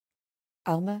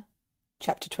Alma,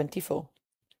 chapter 24.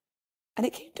 And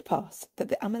it came to pass that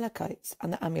the Amalekites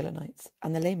and the Ammonites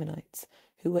and the Lamanites,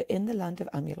 who were in the land of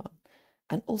Ammon,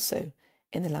 and also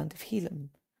in the land of Helam,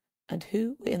 and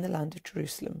who were in the land of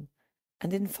Jerusalem,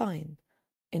 and in fine,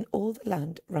 in all the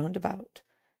land round about,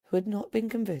 who had not been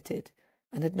converted,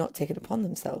 and had not taken upon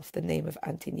themselves the name of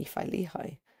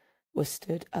Anti-Nephi-Lehi, were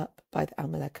stirred up by the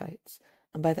Amalekites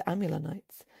and by the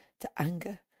Ammonites to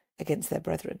anger against their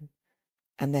brethren,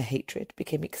 and their hatred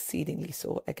became exceedingly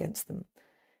sore against them,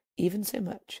 even so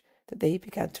much that they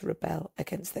began to rebel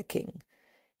against their king,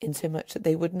 insomuch that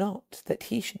they would not that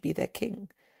he should be their king.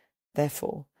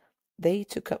 Therefore they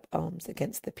took up arms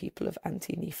against the people of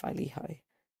Anti-Nephi-Lehi.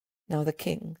 Now the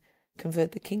king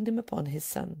conferred the kingdom upon his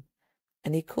son,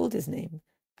 and he called his name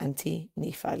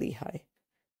Anti-Nephi-Lehi.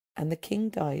 And the king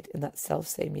died in that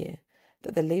selfsame year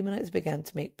that the Lamanites began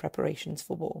to make preparations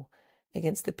for war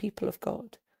against the people of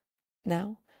God.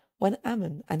 Now, when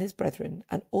Ammon and his brethren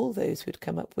and all those who had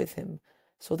come up with him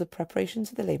saw the preparations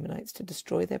of the Lamanites to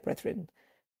destroy their brethren,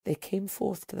 they came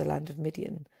forth to the land of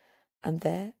Midian, and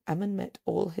there Ammon met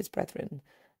all his brethren,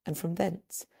 and from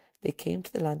thence they came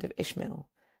to the land of Ishmael,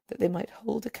 that they might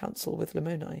hold a council with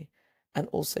Lamoni, and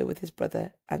also with his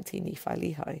brother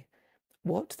Anti-Nephi-Lehi,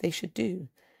 what they should do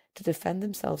to defend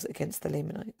themselves against the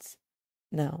Lamanites.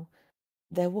 Now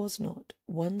there was not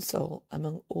one soul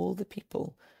among all the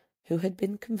people who had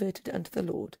been converted unto the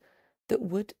Lord that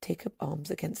would take up arms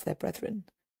against their brethren.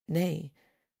 Nay,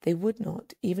 they would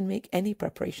not even make any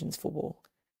preparations for war.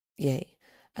 Yea,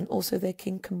 and also their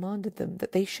king commanded them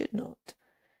that they should not.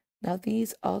 Now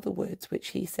these are the words which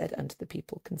he said unto the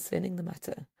people concerning the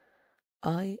matter.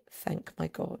 I thank my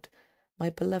God, my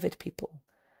beloved people,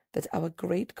 that our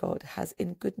great God has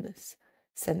in goodness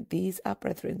sent these our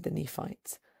brethren the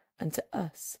Nephites unto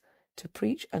us to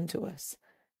preach unto us,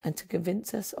 and to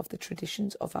convince us of the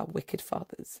traditions of our wicked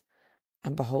fathers.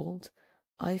 And behold,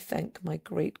 I thank my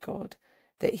great God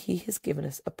that he has given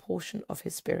us a portion of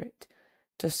his Spirit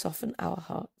to soften our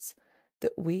hearts,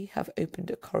 that we have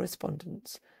opened a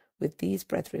correspondence with these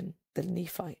brethren, the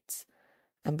Nephites.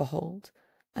 And behold,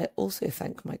 I also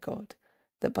thank my God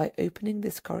that by opening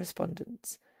this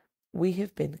correspondence we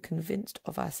have been convinced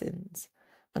of our sins,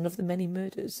 and of the many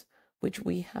murders which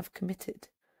we have committed.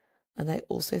 And I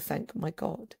also thank my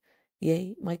God,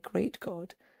 yea, my great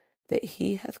God, that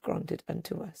he hath granted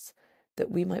unto us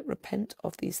that we might repent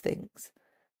of these things,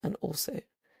 and also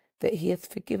that he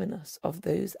hath forgiven us of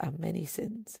those our many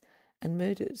sins and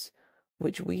murders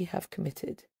which we have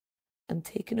committed, and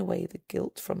taken away the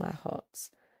guilt from our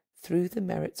hearts through the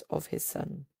merits of his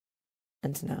Son.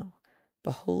 And now,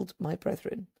 behold, my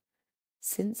brethren,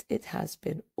 since it has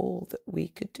been all that we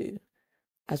could do,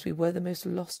 as we were the most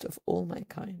lost of all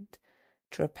mankind,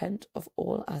 to repent of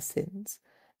all our sins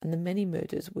and the many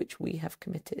murders which we have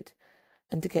committed,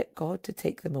 and to get God to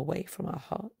take them away from our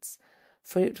hearts,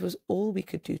 for it was all we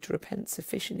could do to repent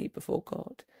sufficiently before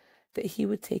God, that he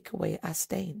would take away our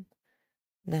stain.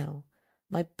 Now,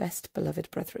 my best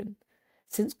beloved brethren,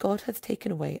 since God hath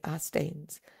taken away our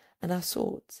stains, and our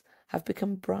swords have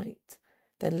become bright,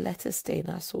 then let us stain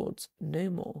our swords no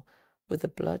more with the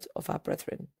blood of our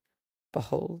brethren.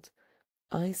 Behold,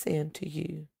 I say unto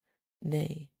you,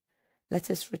 nay, let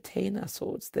us retain our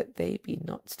swords, that they be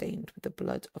not stained with the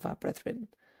blood of our brethren.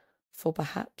 For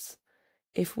perhaps,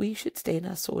 if we should stain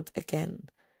our swords again,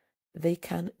 they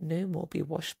can no more be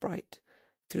washed bright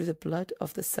through the blood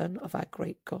of the Son of our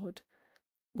great God,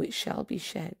 which shall be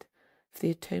shed for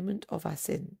the atonement of our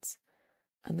sins.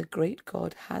 And the great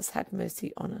God has had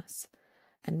mercy on us,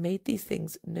 and made these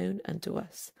things known unto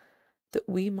us, that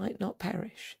we might not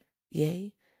perish.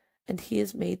 Yea, and he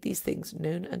has made these things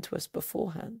known unto us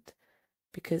beforehand,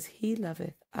 because he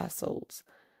loveth our souls,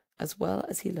 as well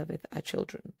as he loveth our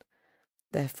children.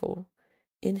 Therefore,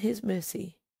 in his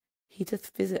mercy, he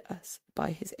doth visit us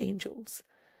by his angels,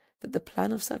 that the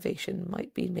plan of salvation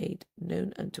might be made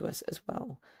known unto us as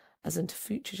well as unto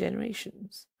future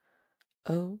generations.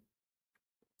 Oh,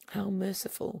 how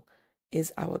merciful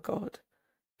is our God!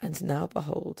 And now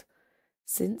behold,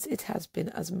 since it has been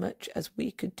as much as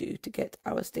we could do to get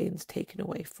our stains taken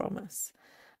away from us,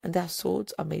 and our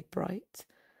swords are made bright,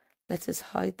 let us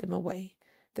hide them away,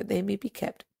 that they may be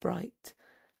kept bright,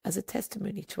 as a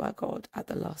testimony to our God at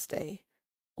the last day,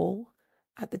 or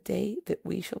at the day that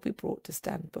we shall be brought to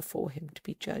stand before him to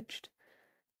be judged,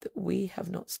 that we have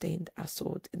not stained our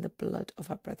swords in the blood of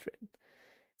our brethren,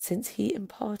 since he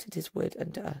imparted his word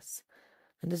unto us,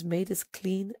 and has made us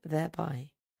clean thereby.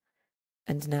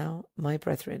 And now, my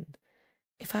brethren,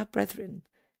 if our brethren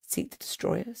seek to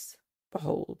destroy us,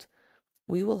 behold,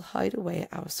 we will hide away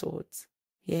our swords,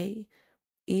 yea,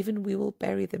 even we will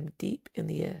bury them deep in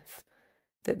the earth,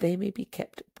 that they may be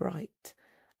kept bright,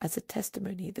 as a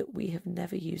testimony that we have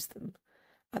never used them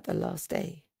at the last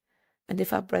day. And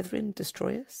if our brethren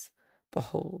destroy us,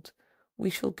 behold, we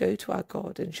shall go to our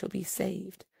God and shall be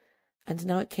saved. And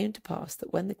now it came to pass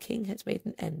that when the king had made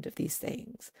an end of these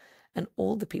sayings, and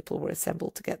all the people were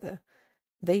assembled together,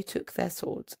 they took their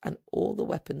swords and all the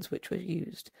weapons which were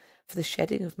used for the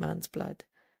shedding of man's blood,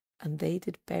 and they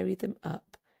did bury them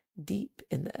up deep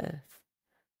in the earth.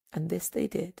 And this they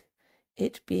did,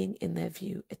 it being in their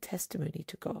view a testimony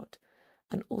to God,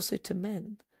 and also to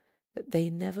men, that they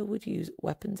never would use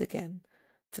weapons again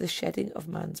for the shedding of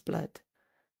man's blood.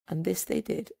 And this they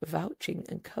did, vouching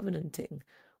and covenanting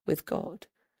with God,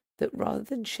 that rather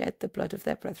than shed the blood of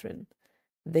their brethren,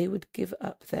 they would give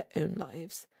up their own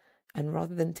lives, and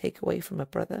rather than take away from a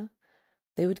brother,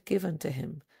 they would give unto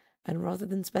him, and rather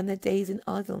than spend their days in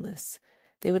idleness,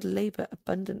 they would labour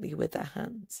abundantly with their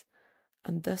hands.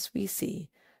 And thus we see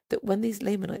that when these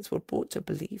Lamanites were brought to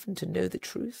believe and to know the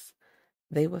truth,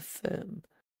 they were firm,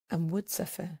 and would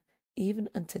suffer even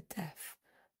unto death,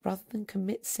 rather than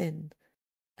commit sin.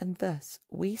 And thus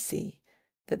we see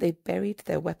that they buried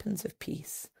their weapons of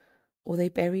peace, or they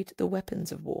buried the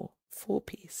weapons of war for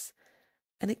peace.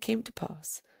 And it came to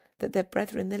pass that their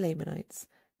brethren the Lamanites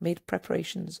made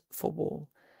preparations for war,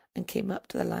 and came up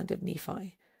to the land of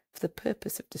Nephi for the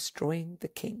purpose of destroying the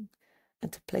king,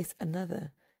 and to place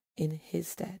another in his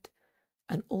stead,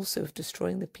 and also of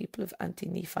destroying the people of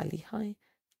Anti-Nephi-Lehi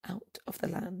out of the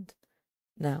land.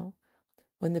 Now,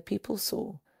 when the people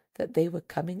saw that they were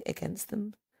coming against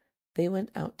them, they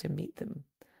went out to meet them,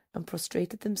 and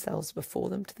prostrated themselves before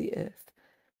them to the earth,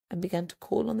 and began to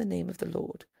call on the name of the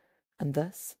Lord. And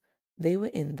thus they were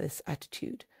in this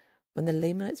attitude when the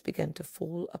Lamanites began to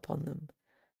fall upon them,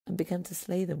 and began to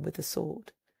slay them with the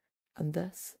sword. And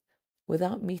thus,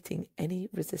 without meeting any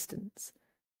resistance,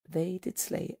 they did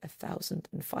slay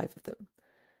 1,005 of them.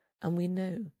 And we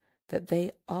know that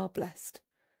they are blessed,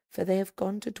 for they have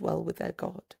gone to dwell with their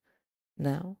God.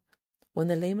 Now, when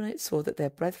the Lamanites saw that their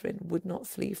brethren would not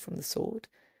flee from the sword,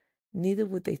 neither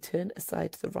would they turn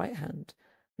aside to the right hand,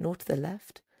 nor to the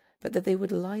left, but that they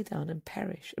would lie down and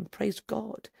perish, and praise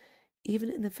God,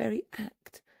 even in the very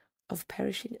act of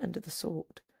perishing under the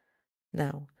sword.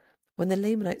 Now, when the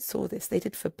Lamanites saw this, they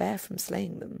did forbear from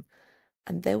slaying them,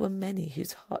 and there were many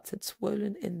whose hearts had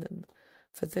swollen in them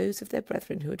for those of their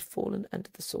brethren who had fallen under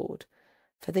the sword,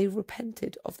 for they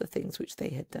repented of the things which they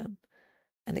had done.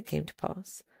 And it came to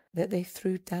pass that they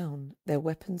threw down their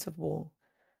weapons of war,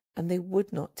 and they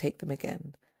would not take them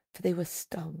again, for they were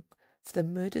stung for the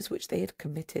murders which they had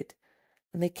committed.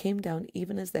 And they came down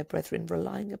even as their brethren,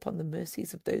 relying upon the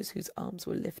mercies of those whose arms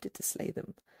were lifted to slay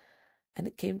them. And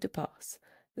it came to pass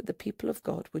that the people of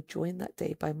God were joined that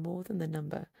day by more than the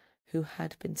number who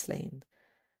had been slain.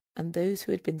 And those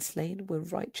who had been slain were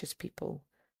righteous people.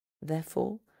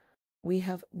 Therefore we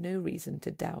have no reason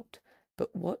to doubt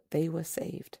but what they were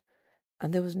saved.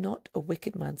 And there was not a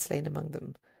wicked man slain among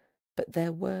them, but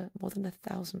there were more than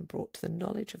 1,000 brought to the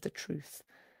knowledge of the truth.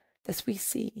 Thus we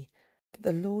see that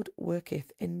the Lord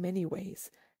worketh in many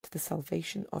ways to the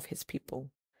salvation of his people.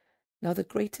 Now the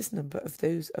greatest number of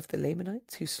those of the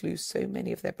Lamanites who slew so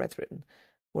many of their brethren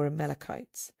were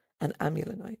Amalekites and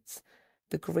Ammonites,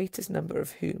 the greatest number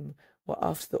of whom were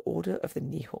after the order of the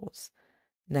Nehors.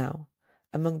 Now,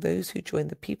 among those who joined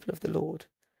the people of the Lord,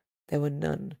 there were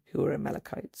none who were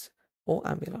Amalekites or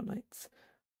Ammonites,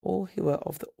 or who were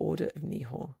of the order of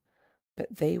Nehor,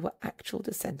 but they were actual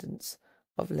descendants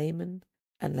of Laman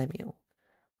and Lemuel.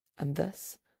 And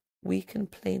thus we can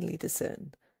plainly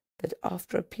discern that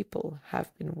after a people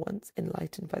have been once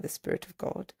enlightened by the Spirit of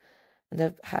God, and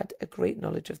have had a great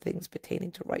knowledge of things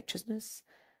pertaining to righteousness,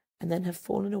 and then have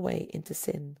fallen away into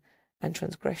sin and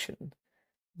transgression,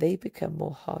 they become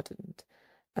more hardened,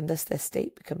 and thus their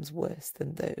state becomes worse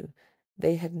than though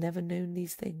they had never known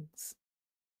these things.